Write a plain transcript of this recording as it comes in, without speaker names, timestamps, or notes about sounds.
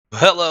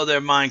Hello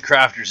there,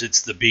 Minecrafters.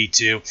 It's the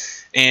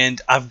B2,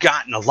 and I've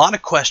gotten a lot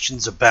of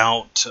questions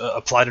about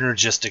Applied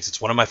Energistics. It's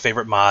one of my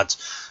favorite mods,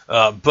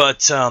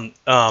 but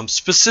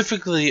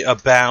specifically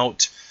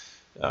about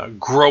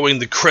growing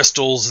the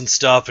crystals and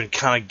stuff, and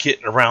kind of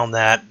getting around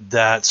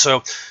that.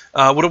 So,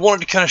 what I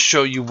wanted to kind of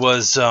show you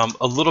was a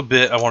little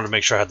bit. I wanted to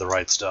make sure I had the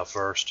right stuff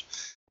first.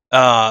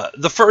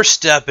 The first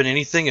step in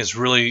anything is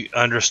really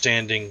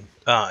understanding,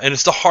 and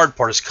it's the hard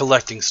part, is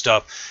collecting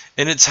stuff,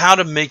 and it's how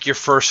to make your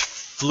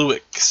first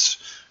Fluix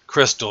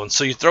crystal. And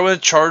so you throw in a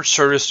charged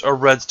Certus or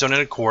redstone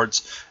and a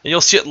quartz, and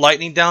you'll see it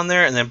lightning down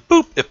there, and then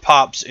boop, it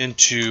pops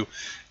into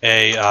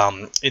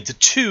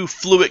two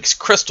Fluix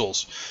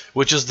crystals,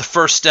 which is the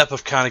first step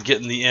of kind of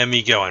getting the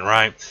ME going,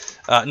 right?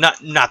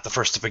 Not the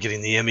first step of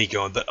getting the ME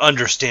going, but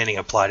understanding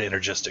Applied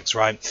Energistics,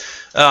 right?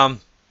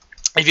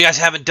 If you guys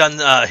haven't done,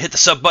 hit the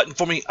sub button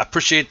for me. I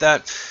appreciate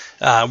that.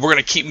 We're going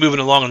to keep moving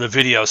along in the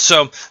video.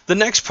 So the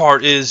next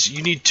part is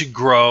you need to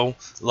grow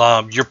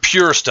your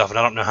pure stuff. And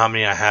I don't know how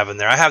many I have in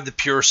there. I have the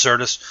pure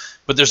Certus,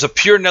 but there's a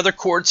pure nether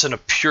quartz and a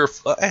pure,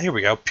 here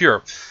we go,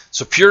 pure.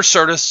 So pure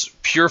Certus,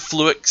 pure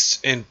Fluix,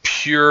 and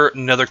pure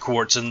nether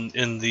quartz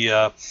in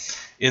the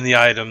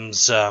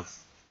items,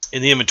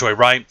 in the inventory,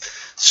 right?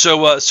 So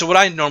what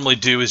I normally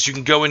do is you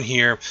can go in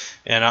here,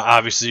 and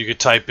obviously you could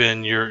type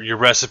in your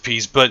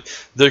recipes, but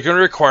they're going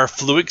to require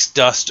Fluix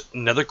Dust,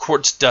 nether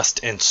quartz dust,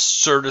 and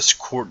Certus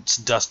quartz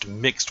dust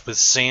mixed with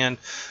sand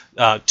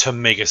to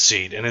make a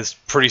seed. And it's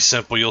pretty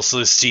simple. You'll see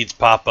the seeds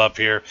pop up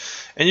here,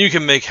 and you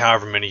can make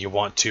however many you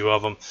want to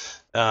of them.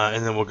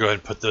 And then we'll go ahead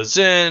and put those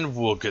in.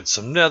 We'll get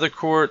some nether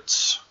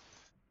quartz.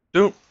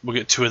 We'll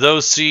get 2 of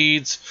those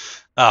seeds.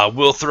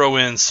 We'll throw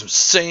in some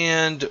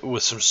sand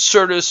with some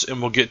Certus, and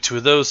we'll get 2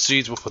 of those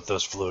seeds. We'll put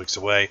those Fluix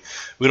away.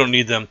 We don't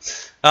need them.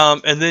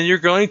 And then you're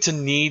going to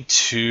need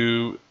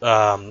to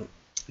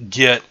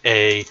get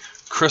a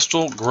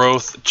Crystal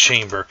Growth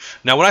Chamber.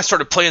 Now, when I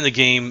started playing the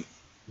game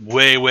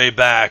way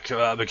back,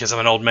 because I'm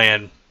an old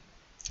man,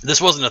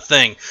 this wasn't a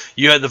thing.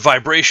 You had the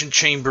vibration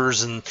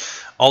chambers and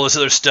all this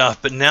other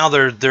stuff, but now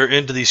they're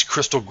into these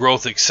Crystal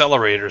Growth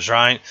Accelerators,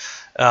 right?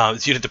 So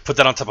you had to put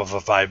that on top of a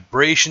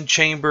vibration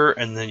chamber,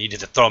 and then you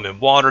had to throw them in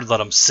water, let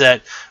them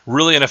set.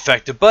 Really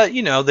ineffective, but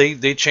you know,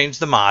 they changed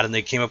the mod and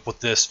they came up with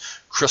this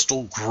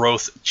Crystal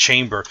Growth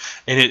Chamber,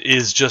 and it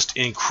is just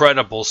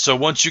incredible. So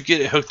once you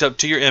get it hooked up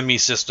to your ME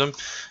system,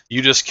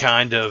 you just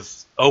kind of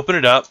open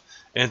it up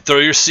and throw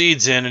your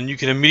seeds in, and you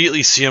can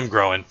immediately see them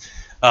growing.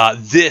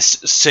 This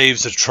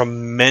saves a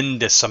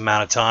tremendous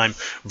amount of time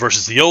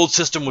versus the old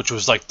system, which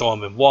was like throw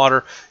them in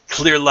water.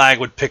 Clear lag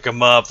would pick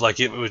them up, like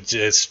it would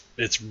just,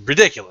 it's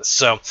ridiculous.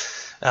 So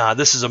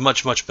this is a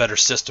much better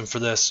system for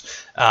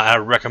this. I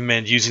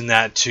recommend using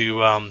that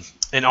to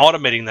and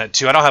automating that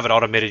too. I don't have it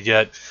automated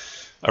yet.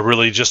 I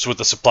really, just with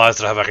the supplies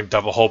that I have, I can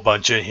dump a whole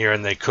bunch in here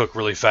and they cook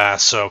really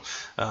fast. So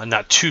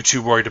not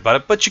too worried about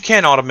it. But you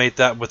can automate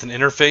that with an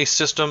interface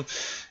system,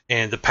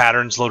 and the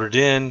patterns loaded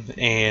in,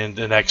 and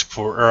an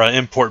export or an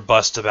import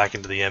bus to back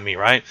into the ME,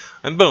 right?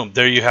 And boom,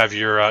 there you have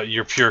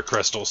your pure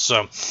crystals.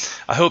 So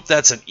I hope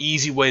that's an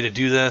easy way to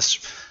do this.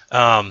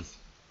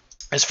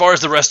 As far as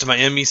the rest of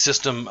my ME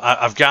system,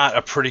 I've got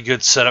a pretty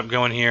good setup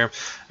going here,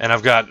 and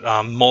I've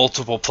got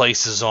multiple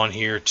places on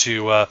here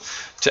to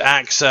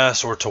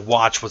access or to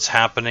watch what's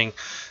happening.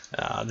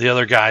 The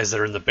other guys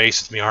that are in the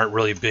base with me aren't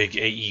really big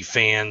AE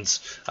fans.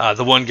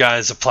 The one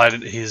guy's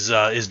applied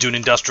is doing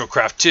industrial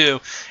craft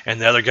too,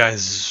 and the other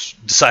guy's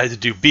decided to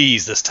do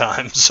bees this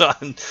time. So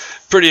I'm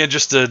pretty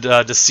interested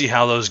to see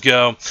how those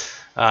go.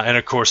 And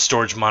of course,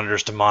 storage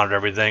monitors to monitor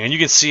everything. And you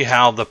can see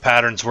how the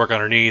patterns work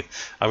underneath.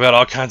 I've got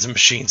all kinds of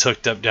machines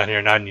hooked up down here,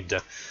 and I need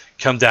to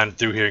come down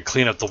through here and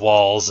clean up the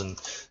walls and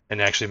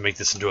actually make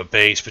this into a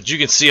base. But you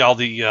can see all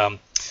the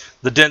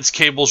dense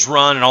cables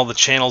run and all the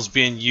channels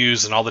being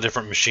used and all the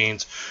different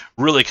machines.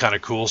 Really kind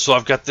of cool. So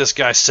I've got this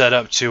guy set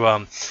up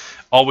to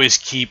always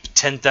keep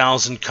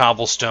 10,000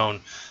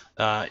 cobblestone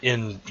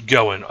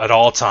going at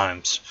all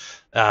times.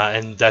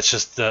 And that's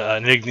just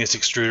an igneous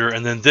extruder.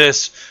 And then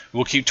this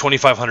will keep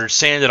 2,500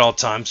 sand at all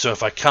times. So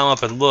if I come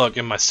up and look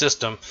in my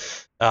system,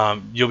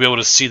 you'll be able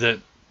to see that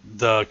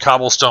the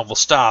cobblestone will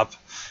stop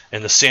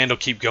and the sand will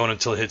keep going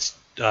until it hits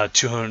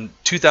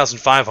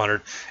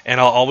 2,500,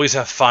 and I'll always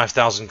have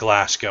 5,000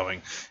 glass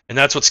going, and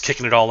that's what's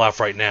kicking it all off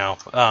right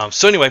now.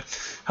 So anyway,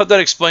 hope that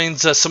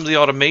explains some of the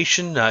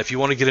automation. If you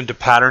want to get into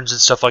patterns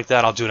and stuff like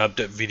that, I'll do an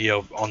update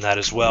video on that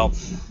as well.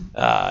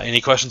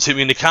 Any questions, hit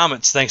me in the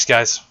comments. Thanks,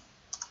 guys.